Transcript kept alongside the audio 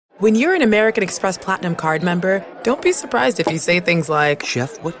When you're an American Express Platinum card member, don't be surprised if you say things like,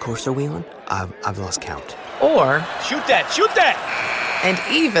 "Chef, what course are we on? I've lost count." Or, Shoot that! And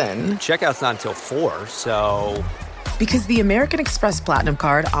even, Checkout's not until 4, so... Because the American Express Platinum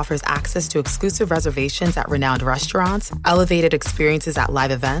Card offers access to exclusive reservations at renowned restaurants, elevated experiences at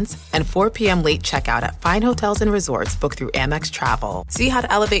live events, and 4 p.m. late checkout at fine hotels and resorts booked through Amex Travel. See how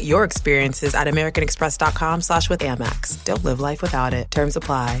to elevate your experiences at americanexpress.com/withAmex. Don't live life without it. Terms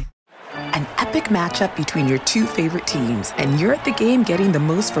apply. An epic matchup between your two favorite teams, and you're at the game getting the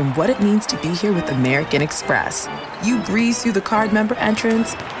most from what it means to be here with American Express. You breeze through the card member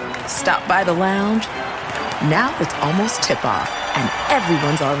entrance, stop by the lounge. Now it's almost tip-off, and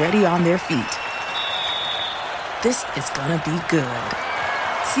everyone's already on their feet. This is gonna be good.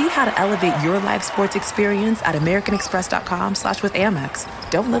 See how to elevate your live sports experience at americanexpress.com/withAmex.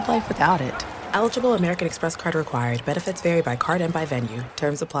 Don't live life without it. Eligible American Express card required. Benefits vary by card and by venue.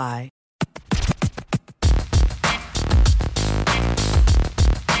 Terms apply.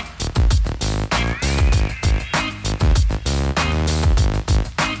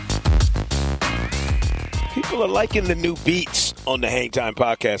 People are liking the new beats on the Hang Time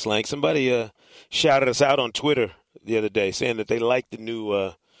podcast, Lang. Somebody shouted us out on Twitter the other day saying that they like the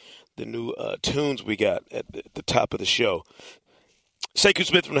new tunes we got at the top of the show. Sekou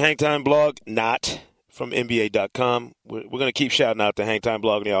Smith from the Hang Time blog, not from NBA.com. We're going to keep shouting out the Hang Time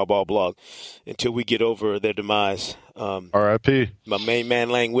blog and the All Ball blog until we get over their demise. R.I.P. My main man,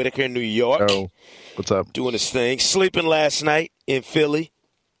 Lang Whitaker in New York. Oh, what's up? Doing his thing. Sleeping last night in Philly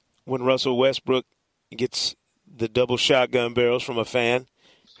when Russell Westbrook gets the double shotgun barrels from a fan.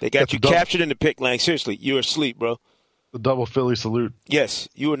 They got you captured in the pick, Lang. Seriously, you were asleep, bro. The double Philly salute. Yes,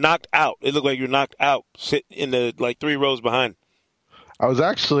 you were knocked out. It looked like you were knocked out, sitting in the 3 rows behind. I was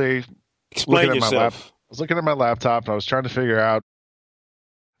actually Explain yourself. I was looking at my laptop, and I was trying to figure out,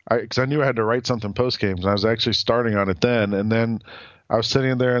 because I knew I had to write something post-games, and I was actually starting on it then. And then I was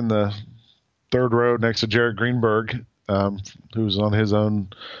sitting there in the 3rd row next to Jared Greenberg, who's on his own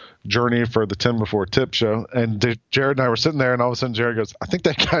journey for the 10 Before Tip show. And Jared and I were sitting there, and all of a sudden Jared goes, "I think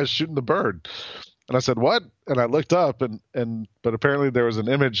that guy's shooting the bird." And I said, "What?" And I looked up, but apparently there was an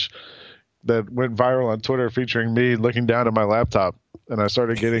image that went viral on Twitter featuring me looking down at my laptop. And I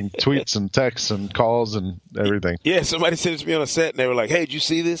started getting tweets and texts and calls and everything. Yeah, somebody sent it to me on a set, and they were like, "Hey, did you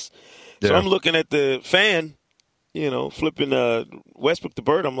see this?" Yeah. So I'm looking at the fan, flipping Westbrook the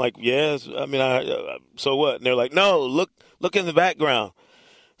bird. I'm like, "Yes." I mean, so what? And they're like, "No, look in the background."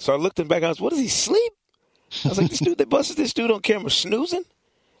 So I looked in the background. I was, "What, does he sleep?" I was like, they busted this dude on camera snoozing.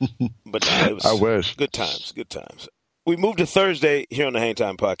 But it was I wish. Good times. We moved to Thursday here on the Hang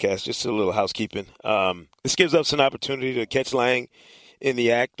Time podcast, just a little housekeeping. This gives us an opportunity to catch Lang in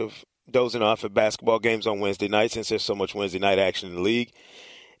the act of dozing off at basketball games on Wednesday night, since there's so much Wednesday night action in the league.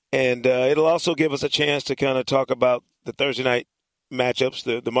 And it'll also give us a chance to kind of talk about the Thursday night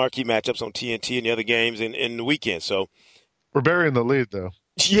matchups, the marquee matchups on TNT and the other games in the weekend. So We're burying the lead, though.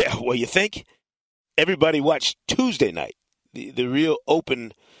 Yeah, well, you think? Everybody watched Tuesday night, the real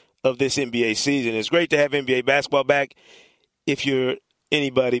open of this NBA season. It's great to have NBA basketball back if you're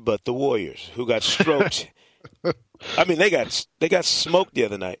anybody but the Warriors, who got stroked. I mean, they got smoked the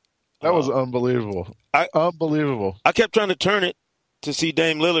other night. That was unbelievable. Unbelievable. I kept trying to turn it to see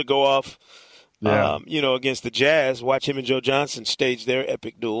Dame Lillard go off, Yeah. Against the Jazz. Watch him and Joe Johnson stage their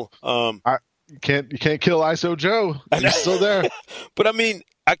epic duel. You can't kill ISO Joe. He's still there. But, I mean,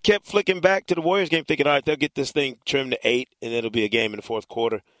 I kept flicking back to the Warriors game thinking, all right, they'll get this thing trimmed to 8, and it'll be a game in the fourth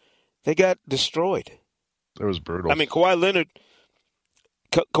quarter. They got destroyed. It was brutal. I mean, Kawhi Leonard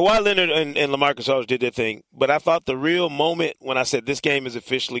and LaMarcus Aldridge did their thing, but I thought the real moment when I said this game is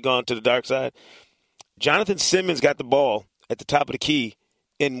officially gone to the dark side, Jonathan Simmons got the ball at the top of the key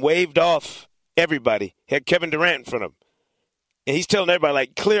and waved off everybody, had Kevin Durant in front of him. And he's telling everybody,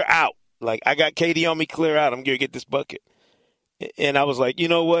 like, clear out. Like, I got KD on me, clear out. I'm going to get this bucket. And I was like, you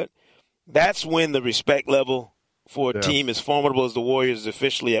know what? That's when the respect level for a team as formidable as the Warriors is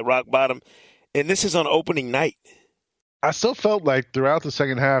officially at rock bottom. And this is on opening night. I still felt like throughout the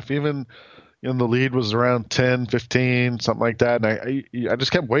second half, even the lead was around 10, 15, something like that. And I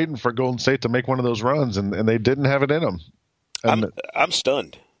just kept waiting for Golden State to make one of those runs, and they didn't have it in them. And I'm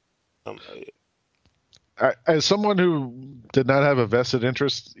stunned. As someone who did not have a vested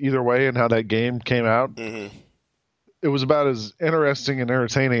interest either way in how that game came out, it was about as interesting and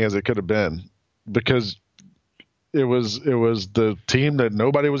entertaining as it could have been, because it was the team that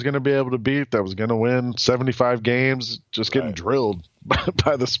nobody was going to be able to beat, that was going to win 75 games, just getting drilled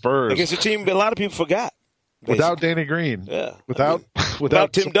by the Spurs. Against a team a lot of people forgot. Basically. Without Danny Green. Yeah. Without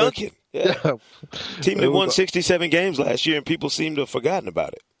Tim Duncan. Yeah. Yeah. Team that won 67 games last year, and people seem to have forgotten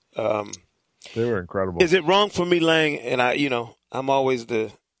about it. They were incredible. Is it wrong for me, Lang? And I'm always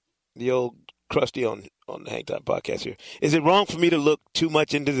the old crusty on the Hang Time podcast here. Is it wrong for me to look too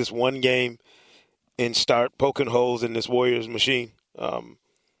much into this one game and start poking holes in this Warriors machine?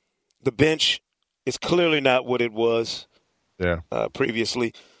 The bench is clearly not what it was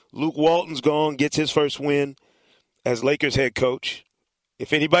previously. Luke Walton's gone, gets his first win as Lakers head coach.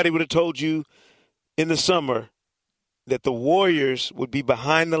 If anybody would have told you in the summer that the Warriors would be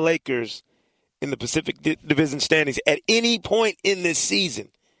behind the Lakers in the Pacific Division standings at any point in this season,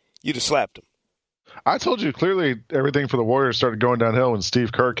 you'd have slapped them. I told you clearly everything for the Warriors started going downhill when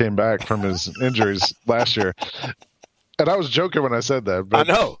Steve Kerr came back from his injuries last year. And I was joking when I said that. But,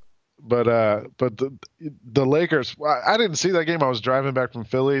 I know. But the Lakers, I didn't see that game. I was driving back from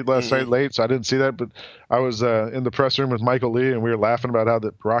Philly last night late, so I didn't see that. But I was in the press room with Michael Lee, and we were laughing about how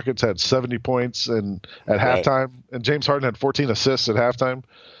the Rockets had 70 points at halftime, and James Harden had 14 assists at halftime.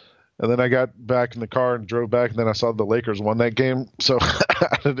 And then I got back in the car and drove back, and then I saw the Lakers won that game. So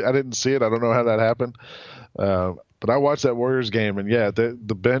I didn't see it. I don't know how that happened. But I watched that Warriors game, and,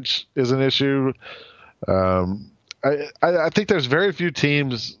 the bench is an issue. I think there's very few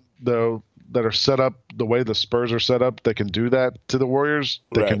teams, though, that are set up the way the Spurs are set up that can do that to the Warriors.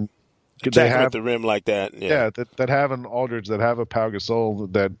 They can at the rim like that. Yeah, that have an Aldridge, that have a Pau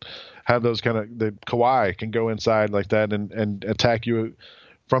Gasol, that have those kind of – that Kawhi can go inside like that and attack you –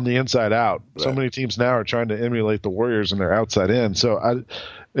 from the inside out. Right. So many teams now are trying to emulate the Warriors and they're outside in. So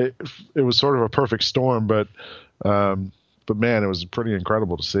it was sort of a perfect storm, but man, it was pretty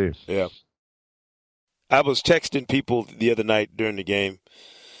incredible to see. Yeah. I was texting people the other night during the game.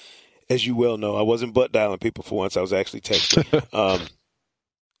 As you well know, I wasn't butt dialing people for once. I was actually texting.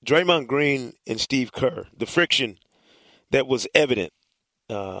 Draymond Green and Steve Kerr, the friction that was evident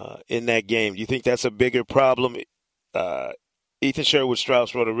in that game. Do you think that's a bigger problem? Ethan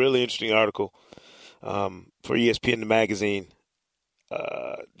Sherwood-Strauss wrote a really interesting article for ESPN the magazine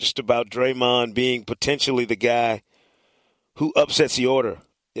just about Draymond being potentially the guy who upsets the order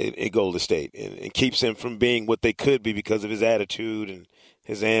in Golden State and keeps them from being what they could be because of his attitude and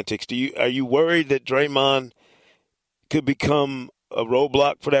his antics. Are you worried that Draymond could become a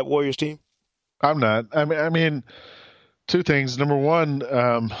roadblock for that Warriors team? I'm not. I mean, two things. Number one,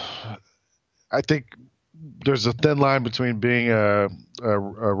 I think there's a thin line between being a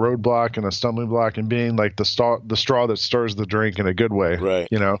roadblock and a stumbling block and being like the straw that stirs the drink in a good way, right?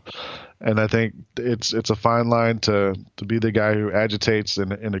 And I think it's a fine line to be the guy who agitates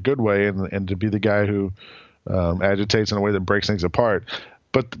in a good way and to be the guy who agitates in a way that breaks things apart.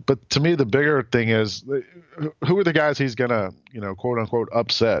 But to me, the bigger thing is who are the guys he's gonna quote unquote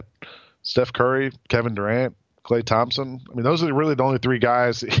upset? Steph Curry, Kevin Durant, Klay Thompson. I mean, those are really the only three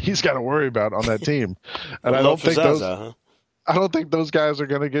guys he's got to worry about on that team. And I don't think those guys are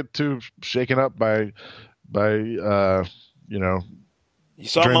going to get too shaken up by You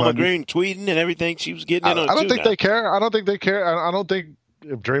saw Draymond. Mama Green tweeting and everything she was getting in on. I don't think they care. I don't think they care. I don't think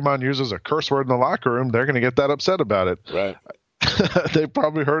if Draymond uses a curse word in the locker room, they're going to get that upset about it. Right. They've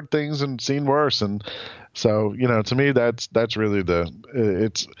probably heard things and seen worse, and so to me that's really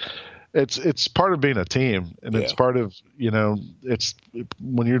It's part of being a team, and it's part of it's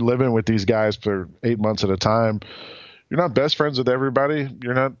when you're living with these guys for 8 months at a time. You're not best friends with everybody.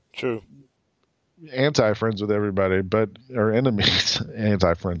 You're not true anti-friends with everybody, or enemies,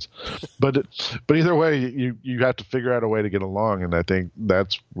 anti-friends. But either way, you have to figure out a way to get along, and I think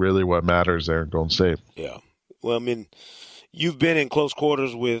that's really what matters there in Golden State. Yeah. Well, I mean, you've been in close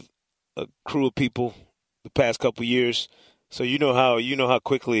quarters with a crew of people the past couple of years, so you know how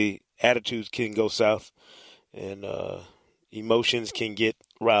quickly attitudes can go south and emotions can get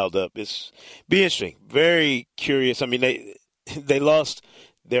riled up. It's be interesting, very curious. I mean, they lost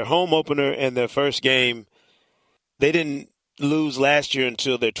their home opener and their first game. They didn't lose last year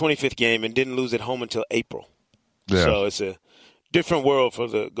until their 25th game and didn't lose at home until April. Yeah. So it's a different world for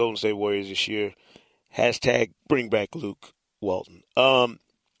the Golden State Warriors this year. Hashtag bring back Luke Walton.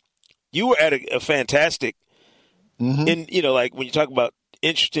 You were at a fantastic, like when you talk about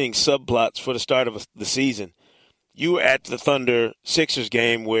interesting subplots for the start of the season, you were at the Thunder Sixers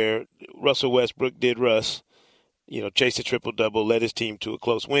game where Russell Westbrook did Russ, chased a triple-double, led his team to a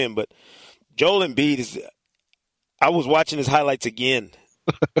close win. But Joel Embiid I was watching his highlights again,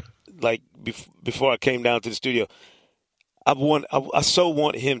 like before I came down to the studio. I so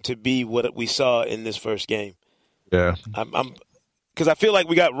want him to be what we saw in this first game. Yeah. Because I feel like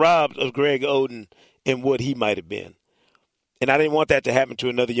we got robbed of Greg Oden and what he might have been. And I didn't want that to happen to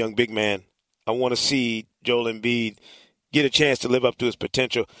another young big man. I want to see Joel Embiid get a chance to live up to his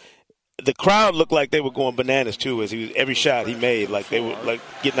potential. the crowd looked like they were going bananas too. As every shot he made, like they were like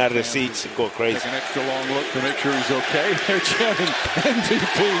getting out of their seats and going crazy. Take an extra long look to make sure he's okay. They're chanting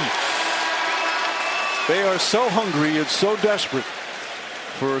MVP. They are so hungry and so desperate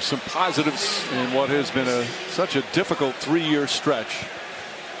for some positives in what has been such a difficult 3-year stretch.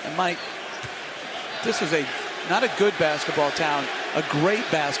 And Mike, this is not a good basketball town, a great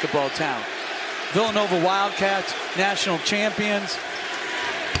basketball town. Villanova Wildcats, national champions.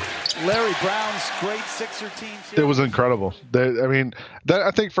 Larry Brown's great Sixer team. It was incredible.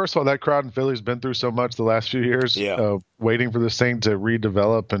 I think, first of all, that crowd in Philly's been through so much the last few years, waiting for this thing to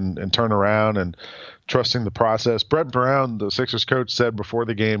redevelop and turn around and trusting the process. Brett Brown, the Sixers coach, said before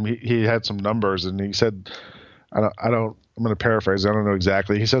the game he had some numbers, and he said, I'm going to paraphrase. I don't know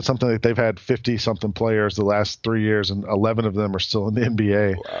exactly. He said something like they've had 50-something players the last 3 years, and 11 of them are still in the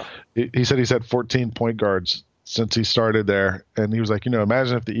NBA. Wow. He said he's had 14 point guards since he started there, and he was like,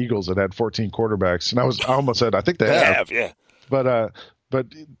 imagine if the Eagles had 14 quarterbacks. And I almost said, I think they have. Yeah. But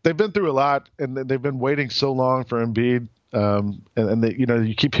they've been through a lot, and they've been waiting so long for Embiid. And they,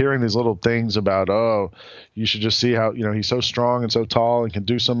 you keep hearing these little things about, you should just see how, he's so strong and so tall and can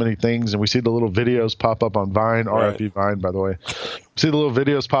do so many things. And we see the little videos pop up on Vine, right. RFB Vine, by the way. See the little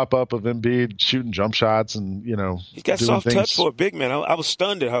videos pop up of Embiid shooting jump shots and, he's got soft touch for a big man. I was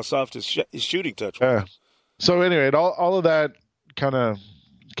stunned at how soft his shooting touch was. Yeah. So anyway, all of that kind of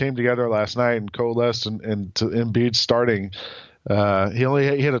came together last night and coalesced and to Embiid starting. He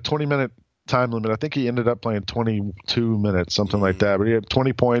had a 20-minute time limit. I think he ended up playing 22 minutes, something like that. But he had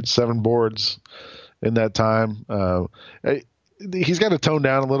 20 points, 7 boards in that time. He's got to tone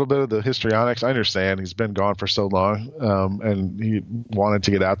down a little bit of the histrionics. I understand he's been gone for so long, and he wanted to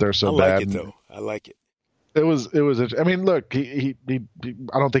get out there so bad. I like it though. I like it. It was. I mean, look, he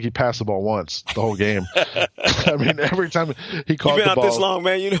I don't think he passed the ball once the whole game. I mean, every time he caught the ball. You've been out this long,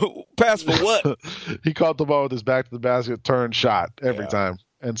 man. Pass for what? He caught the ball with his back to the basket, turn, shot every time.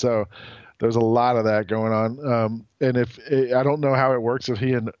 And so there's a lot of that going on. And I don't know how it works if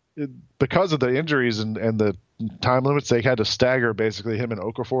because of the injuries and the time limits, they had to stagger basically him and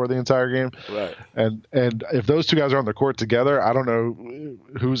Okafor the entire game. Right. And if those two guys are on the court together, I don't know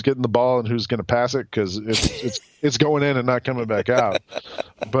who's getting the ball and who's going to pass it because it's going in and not coming back out.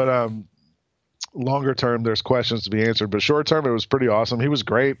 But longer term, there's questions to be answered. But short term, it was pretty awesome. He was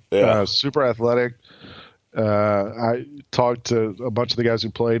great, super athletic. I talked to a bunch of the guys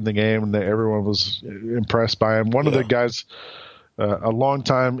who played in the game, and everyone was impressed by him. One of the guys, a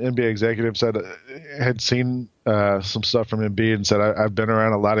longtime NBA executive, had seen some stuff from Embiid and said, I've been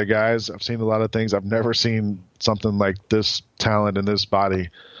around a lot of guys. I've seen a lot of things. I've never seen something like this talent in this body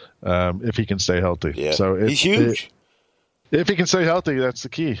if he can stay healthy. Yeah. So he's huge. If he can stay healthy, that's the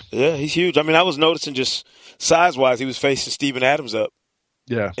key. Yeah, he's huge. I mean, I was noticing just size-wise, he was facing Steven Adams up.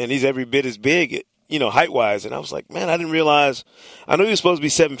 Yeah. And he's every bit as big, height-wise. And I was like, man, I didn't realize – I knew he was supposed to be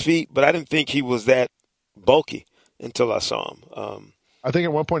 7 feet, but I didn't think he was that bulky until I saw him. I think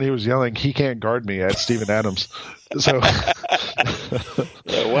at one point he was yelling, "He can't guard me" at Steven Adams. So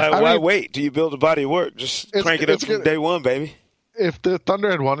why wait? Do you build a body of work? Just crank it up from day one, baby. If the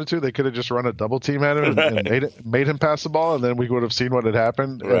Thunder had wanted to, they could have just run a double team at him and made him pass the ball, and then we would have seen what had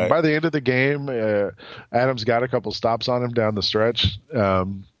happened. Right. And by the end of the game, Adams got a couple stops on him down the stretch.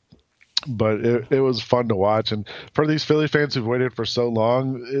 But it was fun to watch. And for these Philly fans who've waited for so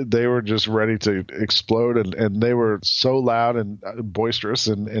long, they were just ready to explode. And they were so loud and boisterous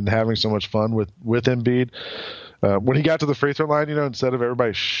and having so much fun with Embiid. When he got to the free throw line, instead of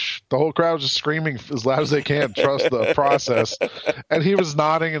everybody, shh, the whole crowd was just screaming as loud as they can, trust the process. And he was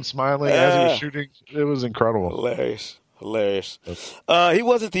nodding and smiling as he was shooting. It was incredible. Hilarious. He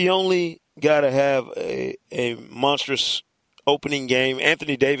wasn't the only guy to have a monstrous opening game.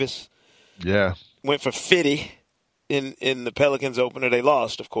 Anthony Davis. Yeah. Went for 50 in the Pelicans opener. They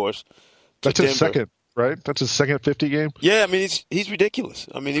lost, of course. That's his second, right? That's his second 50 game? Yeah, I mean, he's ridiculous.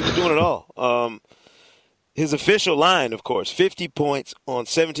 I mean, he was doing it all. His official line, of course, 50 points on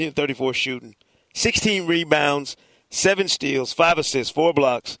 17 of 34 shooting, 16 rebounds, 7 steals, 5 assists, 4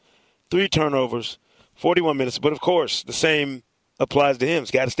 blocks, 3 turnovers, 41 minutes. But, of course, the same applies to him.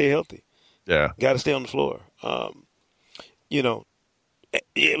 He's got to stay healthy. Yeah. Got to stay on the floor.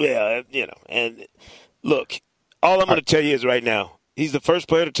 And look, all I'm going to tell you is right now, he's the first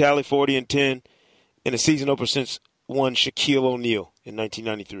player to tally 40 and 10 in a season opener since one Shaquille O'Neal in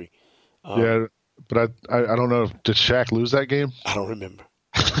 1993. Yeah, but I don't know. Did Shaq lose that game? I don't remember.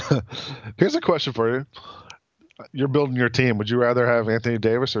 Here's a question for you. You're building your team. Would you rather have Anthony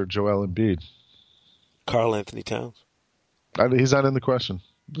Davis or Joel Embiid? Karl Anthony Towns. He's not in the question.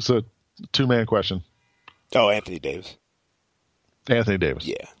 It's a 2-man question. Oh, Anthony Davis. Anthony Davis.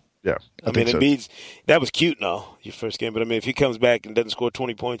 Yeah. Yeah, I mean, Embiid's that was cute and all, your first game. But, I mean, if he comes back and doesn't score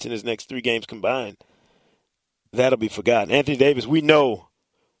 20 points in his next 3 games combined, that'll be forgotten. Anthony Davis, we know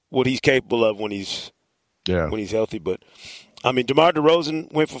what he's capable of when he's healthy. But, I mean, DeMar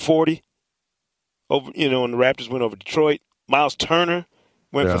DeRozan went for 40 over, and the Raptors went over Detroit. Miles Turner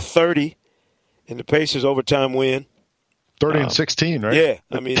went for 30 in the Pacers overtime win. 30 and 16, right? Yeah,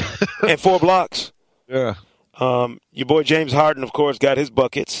 I mean, and 4 blocks. Yeah. Your boy James Harden, of course, got his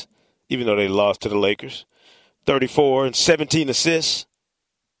buckets, even though they lost to the Lakers. 34 and 17 assists,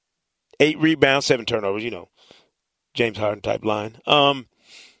 8 rebounds, 7 turnovers, James Harden type line.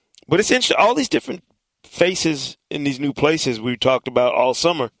 But it's interesting, all these different faces in these new places we talked about all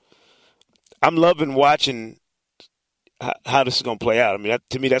summer. I'm loving watching how this is going to play out. I mean,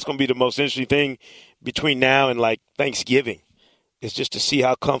 to me, that's going to be the most interesting thing between now and, like, Thanksgiving, is just to see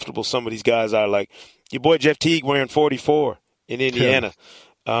how comfortable some of these guys are. Like, your boy Jeff Teague wearing 44 in Indiana.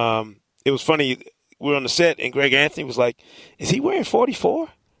 Yeah. It was funny. We were on the set, and Greg Anthony was like, "Is he wearing 44?"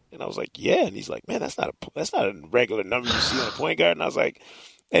 And I was like, "Yeah." And he's like, "Man, that's not a regular number you see on a point guard." And I was like,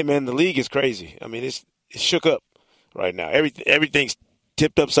 "Hey, man, the league is crazy. I mean, it's shook up right now. Everything's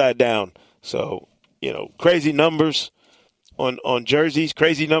tipped upside down. So, crazy numbers on jerseys,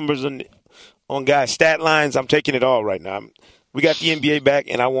 crazy numbers on guys' stat lines. I'm taking it all right now. We got the NBA back,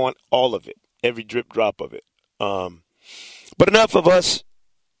 and I want all of it, every drip drop of it. But enough of us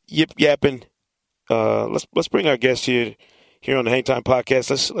yip-yapping. Let's bring our guest here on the Hang Time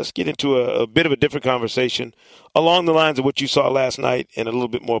Podcast. Let's get into a bit of a different conversation along the lines of what you saw last night and a little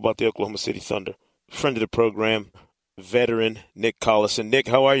bit more about the Oklahoma City Thunder. Friend of the program, veteran Nick Collison. Nick,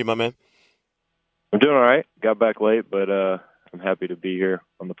 how are you, my man? I'm doing all right. Got back late, but I'm happy to be here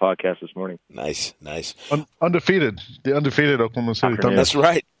on the podcast this morning. Nice. Undefeated. The undefeated Oklahoma City Thunder.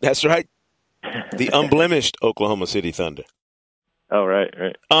 That's right. The unblemished Oklahoma City Thunder. Oh, right.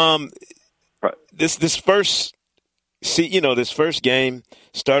 This first game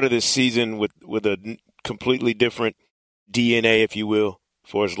started this season with a completely different DNA, if you will,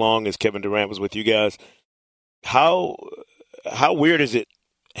 for as long as Kevin Durant was with you guys. How weird is it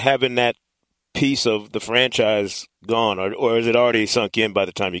having that piece of the franchise gone, or is it already sunk in by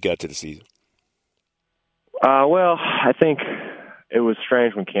the time you got to the season? Well, I think it was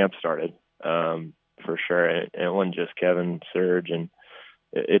strange when camp started, for sure. And it wasn't just Kevin, Serge, and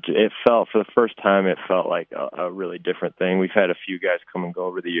it felt, for the first time, it felt like a really different thing. We've had a few guys come and go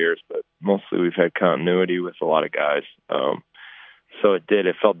over the years, but mostly we've had continuity with a lot of guys. So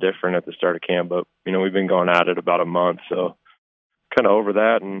it felt different at the start of camp, but, we've been going at it about a month, so kind of over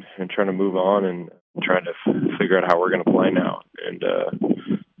that and trying to move on and trying to figure out how we're going to play now. And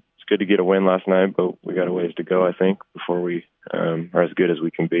it's good to get a win last night, but we got a ways to go, I think, before we are as good as we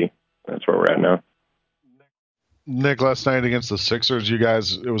can be. That's where we're at now. Nick, last night against the Sixers, you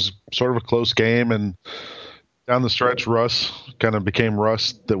guys, it was sort of a close game, and down the stretch, Russ kind of became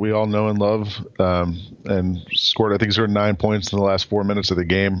Russ that we all know and love, and scored 9 points in the last 4 minutes of the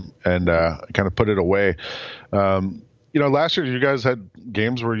game, and kind of put it away. Last year you guys had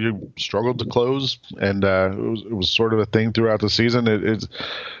games where you struggled to close, and it was sort of a thing throughout the season. Is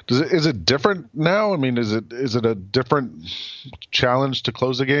it different now? I mean, is it a different challenge to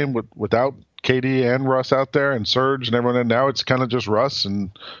close a game without KD and Russ out there and Serge and everyone? And now it's kind of just Russ, and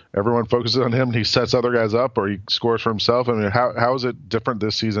everyone focuses on him, and he sets other guys up or he scores for himself. I mean, how is it different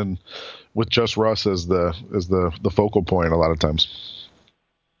this season with just Russ as the focal point a lot of times?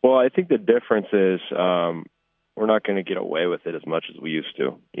 Well, I think the difference is we're not going to get away with it as much as we used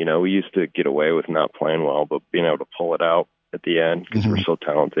to. We used to get away with not playing well, but being able to pull it out at the end because we're so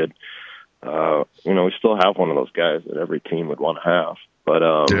talented. We still have one of those guys that every team would want to have. But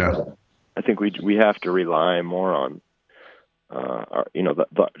I think we have to rely more on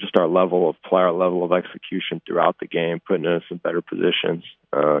just our level of play, our level of execution throughout the game, putting us in better positions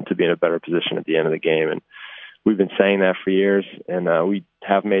to be in a better position at the end of the game. And we've been saying that for years, and we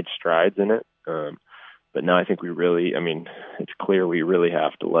have made strides in it. But now I think it's clear we really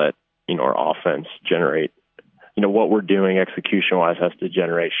have to let, our offense generate, what we're doing execution-wise has to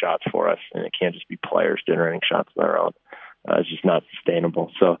generate shots for us, and it can't just be players generating shots on their own. It's just not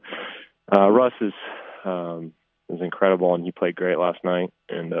sustainable. So Russ is incredible, and he played great last night,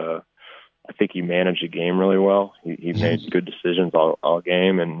 and I think he managed the game really well. He made good decisions all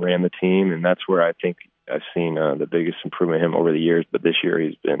game and ran the team, and that's where I think I've seen the biggest improvement in him over the years. But this year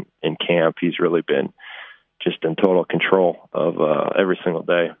he's been in camp. He's really been just in total control of every single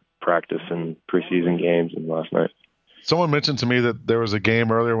day, practice and preseason games, and last night. Someone mentioned to me that there was a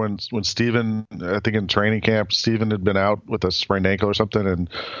game earlier when Steven, I think in training camp, Steven had been out with a sprained ankle or something, and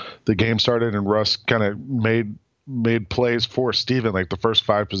the game started and Russ kind of made made plays for Steven, like the first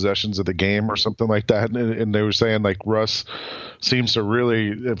 5 possessions of the game or something like that. And they were saying like Russ seems to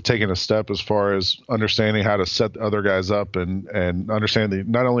really have taken a step as far as understanding how to set other guys up and understanding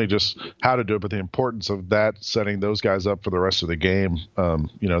not only just how to do it, but the importance of that, setting those guys up for the rest of the game,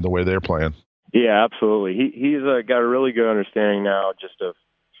 the way they're playing. Yeah, absolutely. He's got a really good understanding now just of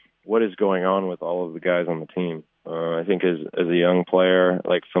what is going on with all of the guys on the team. I think as a young player,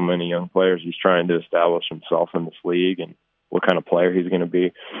 like so many young players, he's trying to establish himself in this league and what kind of player he's going to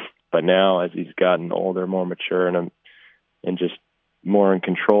be. But now, as he's gotten older, more mature, and just more in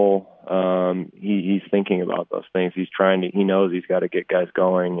control, he's thinking about those things. He knows he's got to get guys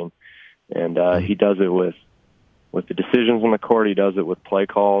going, and he does it with the decisions on the court. He does it with play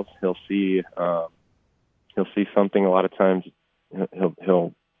calls. He'll see something. A lot of times,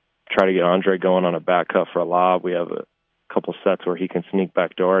 he'll try to get Andre going on a back cut for a lob. We have a couple sets where he can sneak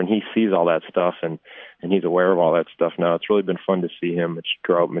back door, and he sees all that stuff, and he's aware of all that stuff now. It's really been fun to see him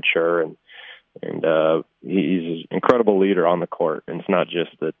grow up, mature, and he's an incredible leader on the court. And it's not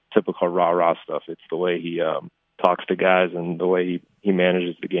just the typical rah-rah stuff. It's the way he talks to guys and the way he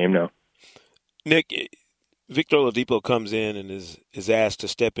manages the game now. Nick, Victor Oladipo comes in and is asked to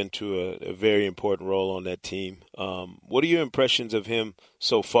step into a very important role on that team. What are your impressions of him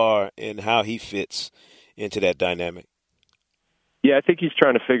so far and how he fits into that dynamic? Yeah, I think he's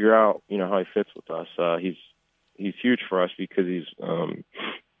trying to figure out, how he fits with us. He's huge for us because he's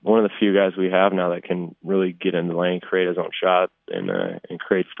one of the few guys we have now that can really get in the lane, create his own shot, and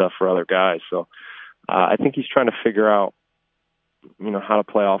create stuff for other guys. So I think he's trying to figure out, how to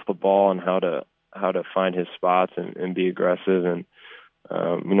play off the ball and how to find his spots and be aggressive. And,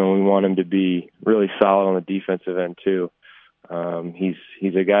 we want him to be really solid on the defensive end too.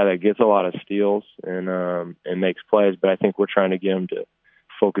 He's a guy that gets a lot of steals and makes plays, but I think we're trying to get him to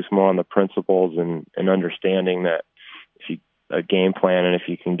focus more on the principles and understanding that a game plan, and if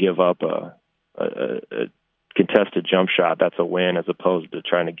you can give up a contested jump shot, that's a win, as opposed to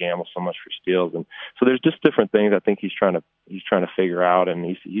trying to gamble so much for steals. And so there's just different things I think he's trying to figure out. And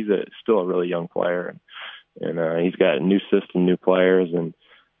he's still a really young player, and he's got a new system, new players,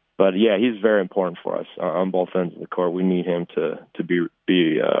 but yeah, he's very important for us on both ends of the court. We need him to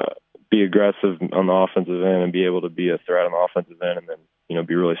be aggressive on the offensive end and be able to be a threat on the offensive end, and then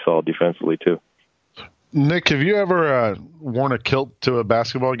be really solid defensively too. Nick, have you ever worn a kilt to a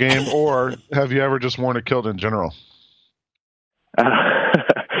basketball game, or have you ever just worn a kilt in general?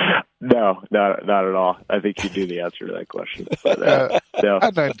 No, not at all. I think you knew the answer to that question. But, no.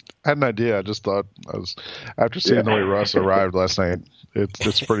 I had an idea. I just thought after seeing the way Russ arrived last night,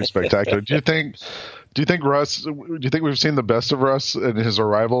 it's pretty spectacular. Do you think we've seen the best of Russ in his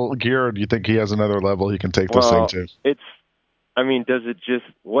arrival gear, or do you think he has another level he can take this thing to?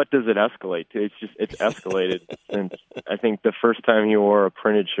 What does it escalate to? It's escalated since I think the first time he wore a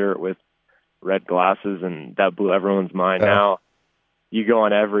printed shirt with red glasses, and that blew everyone's mind. Now you go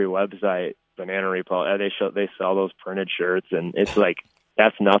on every website, Banana Republic, they sell those printed shirts, and it's like,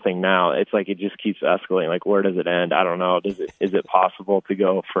 that's nothing now. It's like it just keeps escalating. Like, where does it end? I don't know. Is it possible to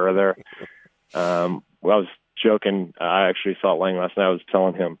go further? I was joking. I actually saw Lang last night. I was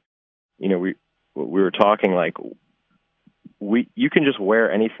telling him, we were talking like, you can just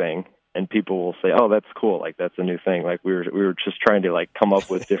wear anything and people will say, "Oh, that's cool. Like, that's a new thing." Like, we were just trying to like come up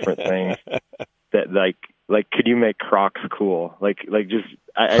with different things that like could you make Crocs cool? Like just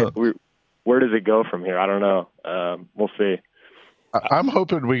where does it go from here? I don't know. We'll see. I'm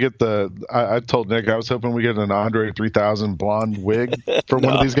hoping we get I told Nick I was hoping we get an Andre 3000 blonde wig for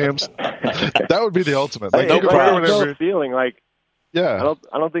one of these games. That would be the ultimate. Like, there's no ceiling. Like, yeah,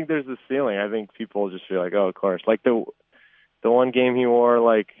 I don't think there's a ceiling. I think people just feel like, oh, of course. Like the one game he wore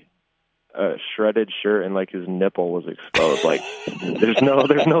like a shredded shirt and like his nipple was exposed. Like, there's no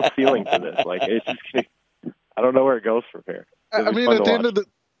ceiling to this. Like, it's just, I don't know where it goes from here. I mean, at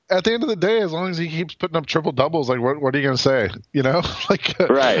the end of the day, as long as he keeps putting up triple doubles, like what are you going to say? Like,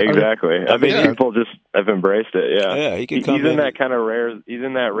 right, exactly. I mean, people just have embraced it. Yeah, yeah. He's in that kind of rare. He's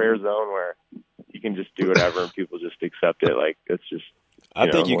in that rare zone where he can just do whatever and people just accept it. Like, it's just. I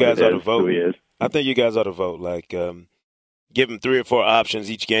think you guys ought to vote. I think you guys ought to vote. Like, give him 3 or 4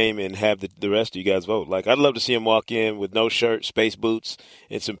 options each game and have the rest of you guys vote. Like, I'd love to see him walk in with no shirt, space boots,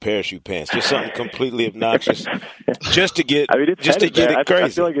 and some parachute pants. Just something completely obnoxious, just to get it crazy. I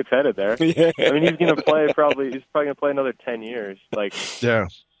feel like it's headed there. Yeah. I mean, he's probably going to play another 10 years. Like, yeah.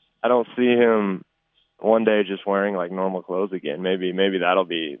 I don't see him one day just wearing like normal clothes again. Maybe that'll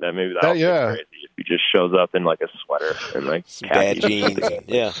be crazy if he just shows up in like a sweater and like some bad jeans.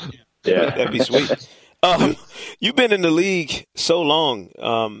 Yeah, that'd be sweet. You've been in the league so long,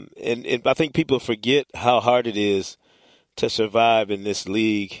 and I think people forget how hard it is to survive in this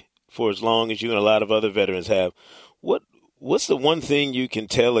league for as long as you and a lot of other veterans have. What's the one thing you can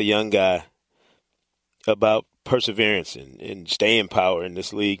tell a young guy about perseverance and staying power in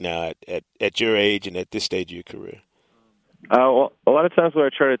this league now at your age and at this stage of your career? Well, a lot of times what I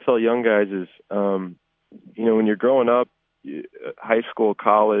try to tell young guys is, when you're growing up, high school,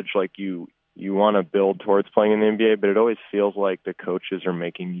 college, like you want to build towards playing in the NBA, but it always feels like the coaches are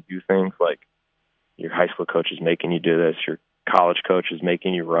making you do things. Like your high school coach is making you do this, your college coach is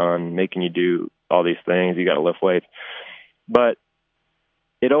making you run, making you do all these things. You got to lift weights. But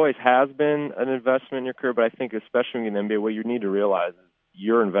it always has been an investment in your career, but I think especially in the NBA, what you need to realize is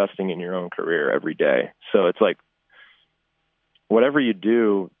you're investing in your own career every day. So it's like whatever you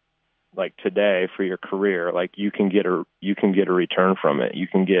do, like today for your career, like you can get a return from it. You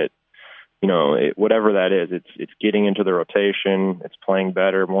can get, whatever that is. It's getting into the rotation. It's playing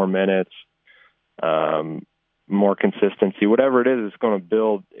better, more minutes, more consistency. Whatever it is, it's going to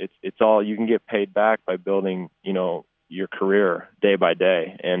build. It's all you can get paid back by building. Your career day by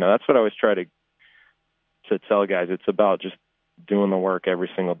day, and that's what I always try to tell guys. It's about just doing the work every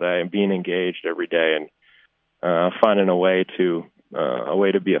single day and being engaged every day, and finding a way to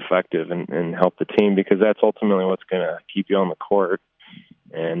be effective and help the team, because that's ultimately what's going to keep you on the court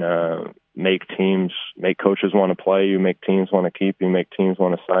and make coaches want to play you, make teams want to keep you, make teams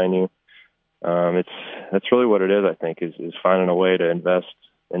want to sign you. That's really what it is. I think is finding a way to invest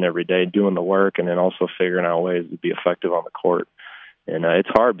in every day, doing the work, and then also figuring out ways to be effective on the court. And it's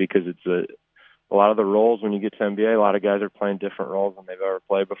hard because it's a lot of the roles when you get to NBA, a lot of guys are playing different roles than they've ever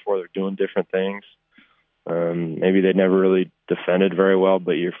played before. They're doing different things. Maybe they never really defended very well,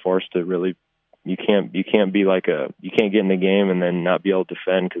 but you're forced to really, you can't get in the game and then not be able to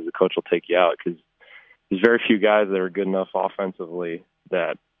defend because the coach will take you out, because there's very few guys that are good enough offensively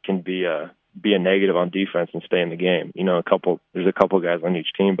that can be a negative on defense and stay in the game. There's a couple guys on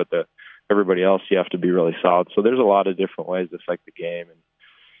each team, but everybody else, you have to be really solid. So there's a lot of different ways to affect the game. And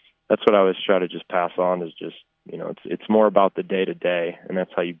that's what I always try to just pass on is just, it's more about the day to day, and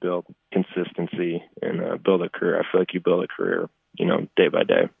that's how you build consistency and build a career. I feel like you build a career, day by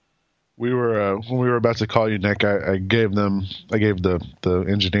day. We were when we were about to call you, Nick, I gave the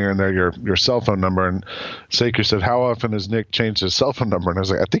engineer in there your cell phone number, and Saker said, "How often has Nick changed his cell phone number?" And I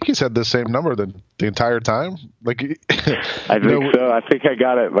was like, "I think he's had the same number the entire time." Like, I think so. I think I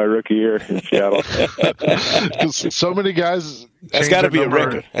got it my rookie year in Seattle. So many guys. That's got to be a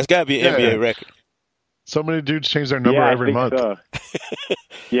record. That's got to be an NBA record. So many dudes change their number every month. So.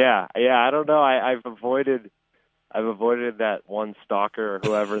 Yeah. I don't know. I've avoided that one stalker or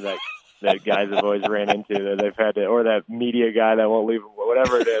whoever that guys have always ran into that they've had to, or that media guy that won't leave them,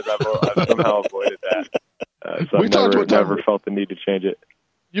 whatever it is. I've somehow avoided that. So I've never felt the need to change it.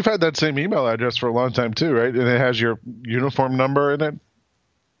 You've had that same email address for a long time too, right? And it has your uniform number in it.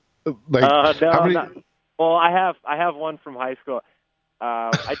 Well, I have one from high school.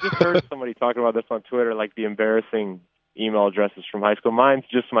 I just heard somebody talking about this on Twitter, like the embarrassing email addresses from high school. Mine's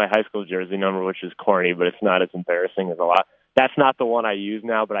just my high school jersey number, which is corny, but it's not as embarrassing as a lot. That's not the one I use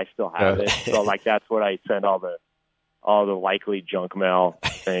now, but I still have it. So that's what I send all the likely junk mail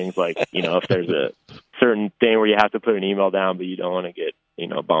things. Like, if there's a certain thing where you have to put an email down, but you don't want to get,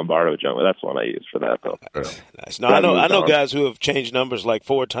 bombarded with junk mail. That's the one I use for that, though. Nice. No, I know guys who have changed numbers like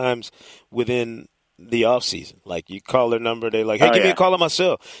 4 times within the off season. Like, you call their number, they're like, "Hey, give me a call on my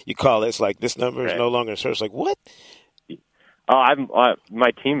cell." You call it, it's like, "This number is no longer in service." Like, what? Oh,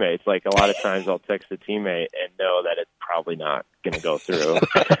 my teammates, like a lot of times I'll text a teammate and know that it's probably not going to go through.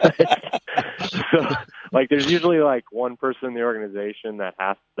 So, like, there's usually like one person in the organization that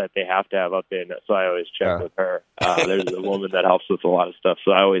they have to have updated. So I always check with her. There's a woman that helps with a lot of stuff.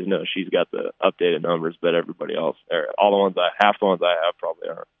 So I always know she's got the updated numbers, but everybody else, or half the ones I have probably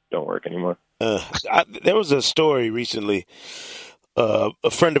don't work anymore. There was a story recently. A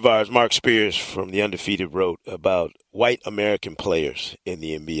friend of ours, Mark Spears from The Undefeated, wrote about white American players in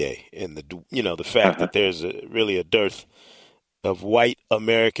the NBA and the fact that there's really a dearth of white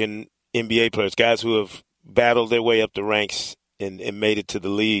American NBA players, guys who have battled their way up the ranks and made it to the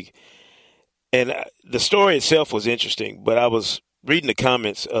league. And the story itself was interesting, but I was reading the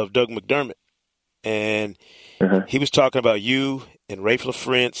comments of Doug McDermott, and he was talking about you and Rafe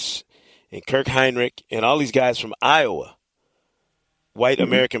LaFrentz and Kirk Heinrich and all these guys from Iowa. White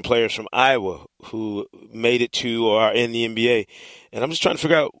American players from Iowa who made it to or are in the NBA. And I'm just trying to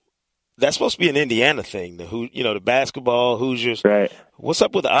figure out, that's supposed to be an Indiana thing, the basketball, Hoosiers. Right. What's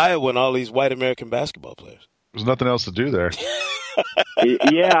up with Iowa and all these white American basketball players? There's nothing else to do there.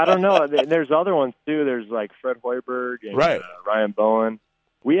 Yeah, I don't know. There's other ones too. There's like Fred Hoiberg and Ryan Bowen.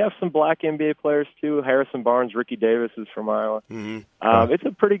 We have some black NBA players too. Harrison Barnes, Ricky Davis is from Iowa. Mm-hmm. It's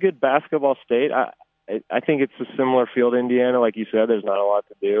a pretty good basketball state. I think it's a similar field to Indiana. Like you said, there's not a lot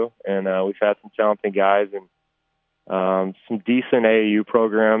to do. And we've had some talented guys and some decent AAU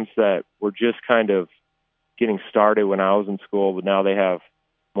programs that were just kind of getting started when I was in school, but now they have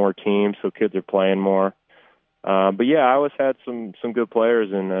more teams, so kids are playing more. But yeah, Iowa's had some good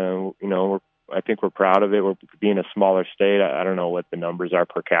players, and I think we're proud of it. We're being a smaller state. I don't know what the numbers are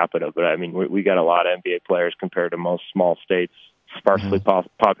per capita, but I mean we got a lot of NBA players compared to most small states, sparsely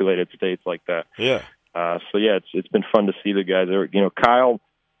populated states like that. Yeah. So yeah, it's been fun to see the guys.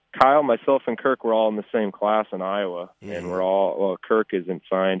 Kyle, myself, and Kirk were all in the same class in Iowa, and we're all. Well, Kirk isn't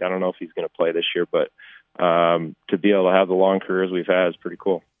signed. I don't know if he's going to play this year, but to be able to have the long careers we've had is pretty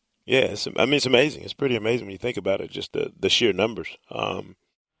cool. Yeah, it's amazing. It's pretty amazing when you think about it, just the sheer numbers.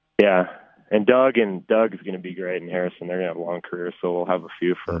 Yeah, and Doug is going to be great, and Harrison, they're going to have long careers, so we'll have a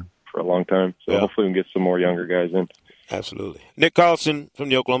few for a long time. So hopefully we can get some more younger guys in. Absolutely. Nick Collison from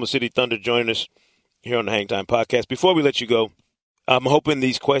the Oklahoma City Thunder joining us here on the Hang Time Podcast. Before we let you go, I'm hoping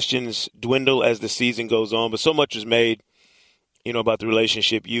these questions dwindle as the season goes on, but so much is made, about the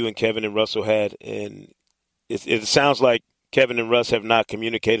relationship you and Kevin and Russell had, and it sounds like Kevin and Russ have not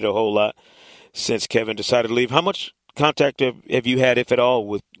communicated a whole lot since Kevin decided to leave. How much contact have you had, if at all,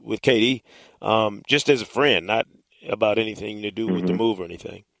 with KD, just as a friend, not about anything to do with the move or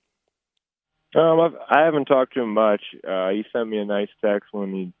anything? I haven't talked to him much. He sent me a nice text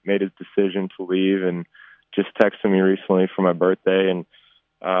when he made his decision to leave, and just texted me recently for my birthday. And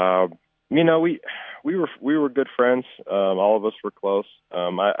we were good friends. All of us were close.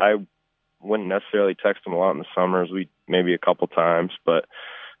 I wouldn't necessarily text him a lot in the summers. Maybe a couple times, but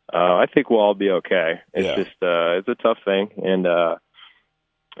I think we'll all be okay. It's just it's a tough thing, and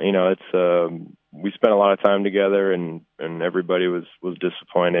it's we spent a lot of time together, and everybody was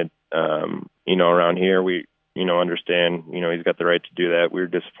disappointed. Around here we understand he's got the right to do that. We were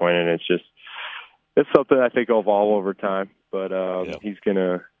disappointed. It's something I think will evolve over time, but he's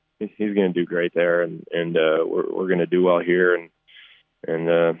gonna do great there, and we're gonna do well here, and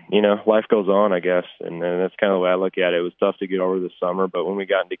life goes on, I guess, and that's kind of the way I look at it. It was tough to get over the summer, but when we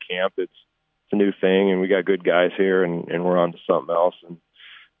got into camp, it's a new thing, and we got good guys here, and we're on to something else, and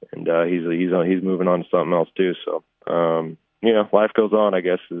he's moving on to something else too. So life goes on, I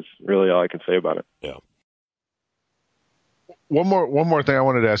guess, is really all I can say about it. Yeah. One more thing I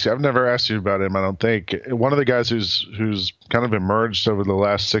wanted to ask you. I've never asked you about him, I don't think. One of the guys who's kind of emerged over the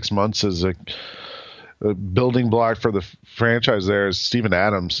last 6 months as a building block for the franchise there is Steven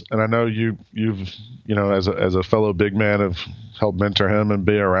Adams. And I know you've as a fellow big man have helped mentor him and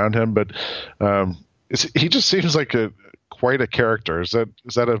be around him, but he just seems like quite a character. Is that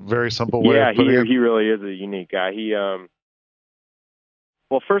a very simple way of putting it? He really is a unique guy. He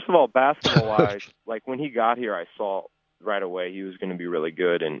well, first of all, basketball wise, like when he got here, I saw right away he was going to be really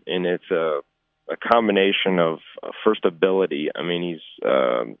good, and it's a combination of first ability. I mean,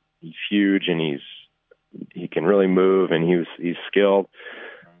 he's huge, and he can really move, and he's skilled,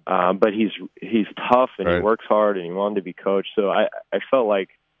 but he's tough, and he works hard, and he wanted to be coached. So I felt like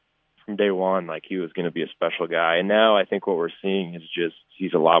from day one, like he was going to be a special guy. And now I think what we're seeing is just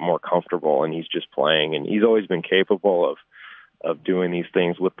he's a lot more comfortable, and he's just playing, and he's always been capable of doing these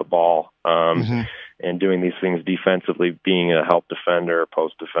things with the ball, and doing these things defensively, being a help defender,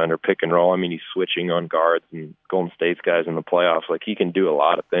 post defender, pick and roll. I mean, he's switching on guards and Golden State's guys in the playoffs. Like, he can do a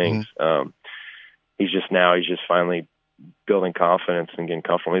lot of things. He's just finally building confidence and getting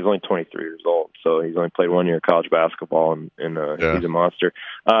comfortable. He's only 23 years old, so he's only played 1 year of college basketball, and he's a monster.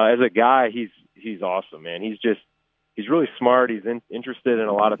 As a guy, he's awesome, man. He's really smart. He's interested in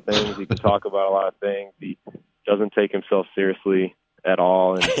a lot of things. He can talk about a lot of things. He doesn't take himself seriously at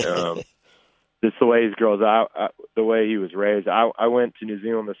all, and just the way he grows out, the way he was raised. I went to New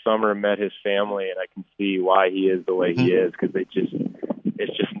Zealand this summer and met his family, and I can see why he is the way he is, because it's just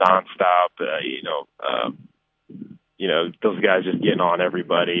nonstop. Those guys just getting on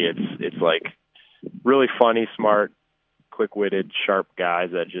everybody. It's like really funny, smart, quick-witted, sharp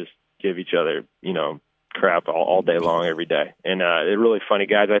guys that just give each other, crap all day long, every day. And they're really funny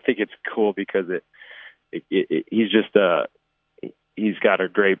guys. I think it's cool because he's got a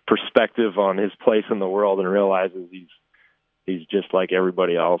great perspective on his place in the world and realizes he's just like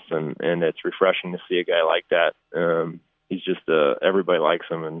everybody else, and it's refreshing to see a guy like that. He's just everybody likes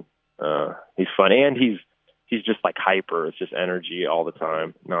him, and he's fun, and he's just like hyper. It's just energy all the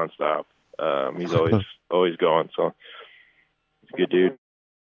time, nonstop. He's always going, so he's a good dude.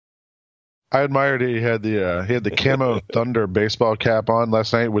 I admired he had the camo Thunder baseball cap on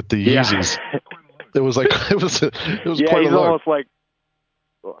last night with the Yeezys. It was like it was quite a he's look. almost like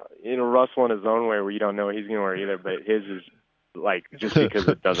Russell in his own way, where you don't know what he's going to wear either. But his is like just because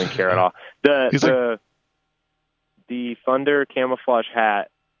it doesn't care at all. The Thunder camouflage hat.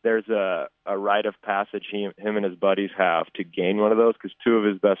 There's a rite of passage him and his buddies have to gain one of those, because two of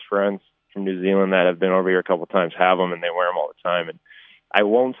his best friends from New Zealand that have been over here a couple of times have them, and they wear them all the time. And I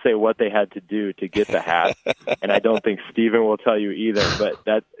won't say what they had to do to get the hat, and I don't think Steven will tell you either. But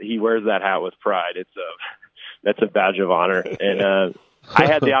that he wears that hat with pride. That's a badge of honor. And I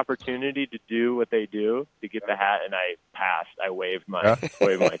had the opportunity to do what they do to get the hat, and I passed. I waved my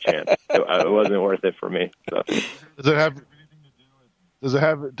chance. It wasn't worth it for me. So. Does it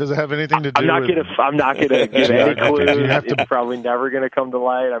have anything to do? I'm not gonna give any clues. It's probably never gonna come to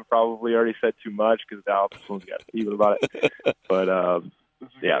light. I'm probably already said too much because the opposite one's got even about it. But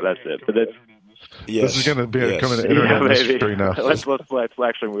that's it. But this is gonna become an internet mystery now. Let's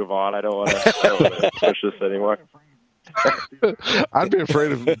actually move on. I don't want to push this anymore. I'd be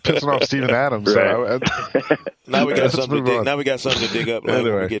afraid of pissing off Steven Adams. Right. Now we got something to dig up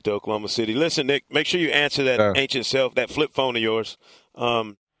anyway. When we get to Oklahoma City. Listen, Nick, make sure you answer that ancient self, that flip phone of yours.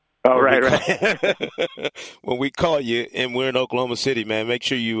 Right. When we call you and we're in Oklahoma City, man, make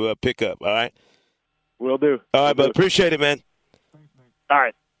sure you pick up. All right. Will do. All right, but appreciate it, man. All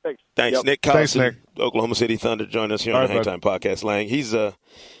right. Thanks. Yep. Nick Collison, Oklahoma City Thunder, join us here on the Hang Time Podcast. Lang, he's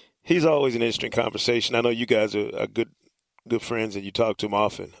always an interesting conversation. I know you guys are good friends and you talk to him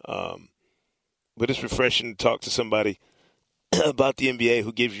often. But it's refreshing to talk to somebody about the NBA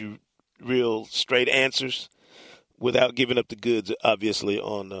who gives you real straight answers without giving up the goods, obviously,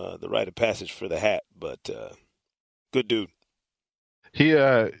 on the rite of passage for the hat. But good dude. He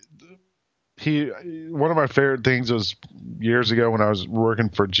one of my favorite things was years ago when I was working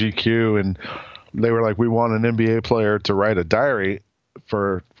for GQ, and they were like, we want an NBA player to write a diary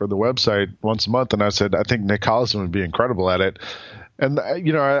for the website once a month. And I said, I think Nick Collison would be incredible at it. And,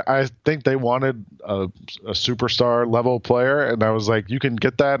 I think they wanted a superstar level player. And I was like, you can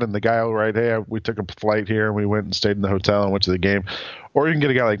get that. And the guy will write, hey, we took a flight here and we went and stayed in the hotel and went to the game. Or you can get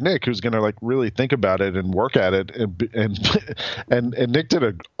a guy like Nick who's going to like really think about it and work at it. And Nick did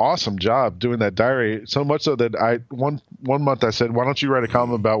an awesome job doing that diary, so much so that one month I said, why don't you write a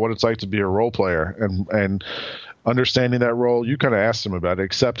column about what it's like to be a role player and understanding that role. You kind of asked him about it,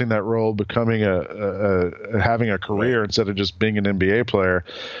 accepting that role, becoming having a career instead of just being an NBA player.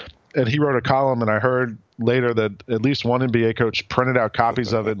 And he wrote a column, and I heard later that at least one NBA coach printed out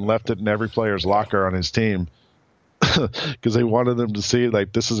copies of it and left it in every player's locker on his team because they wanted them to see,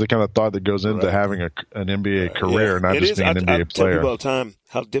 like, this is the kind of thought that goes into having an NBA career, not just being an NBA player. I tell people all the time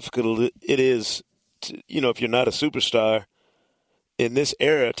how difficult it is to, if you're not a superstar in this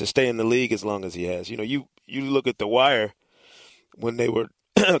era, to stay in the league as long as he has. You look at The Wire when they were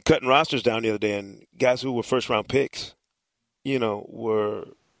cutting rosters down the other day, and guys who were first-round picks, were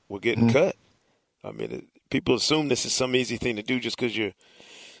getting cut. I mean, people assume this is some easy thing to do just because you're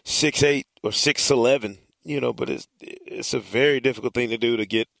 6'8" or 6'11", but it's a very difficult thing to do to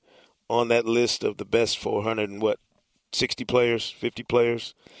get on that list of the best 60 players, 50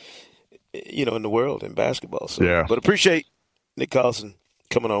 players, in the world in basketball. So, yeah. But appreciate Nick Collison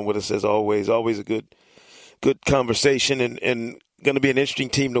coming on with us as always. Always a good conversation and going to be an interesting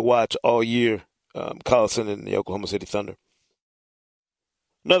team to watch all year, Collison and the Oklahoma City Thunder.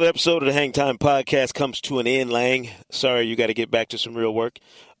 Another episode of the Hang Time Podcast comes to an end, Lang. Sorry, you got to get back to some real work.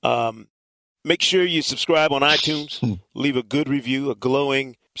 Make sure you subscribe on iTunes. Leave a good review, a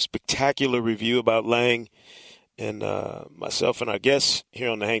glowing, spectacular review about Lang and myself and our guests here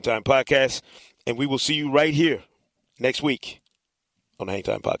on the Hang Time Podcast. And we will see you right here next week on the Hang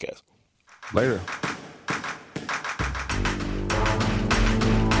Time Podcast. Later.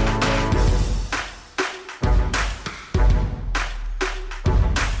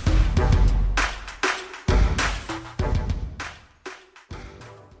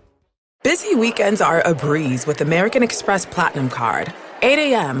 Busy weekends are a breeze with American Express Platinum Card. 8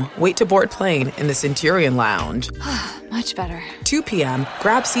 a.m., wait to board plane in the Centurion Lounge. Much better. 2 p.m.,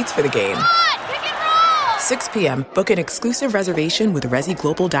 grab seats for the game. 6 p.m., book an exclusive reservation with Resi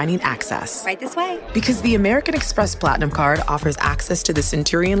Global Dining Access. Right this way. Because the American Express Platinum Card offers access to the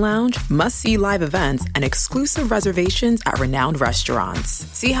Centurion Lounge, must-see live events, and exclusive reservations at renowned restaurants.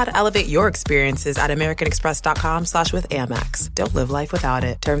 See how to elevate your experiences at americanexpress.com/withAmex. Don't live life without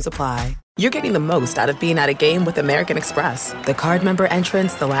it. Terms apply. You're getting the most out of being at a game with American Express. The card member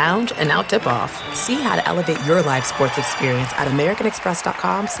entrance, the lounge, and now tip-off. See how to elevate your live sports experience at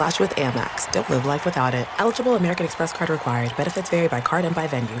americanexpress.com/withAmex. Don't live life without it. Eligible American Express card required. Benefits vary by card and by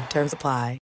venue. Terms apply.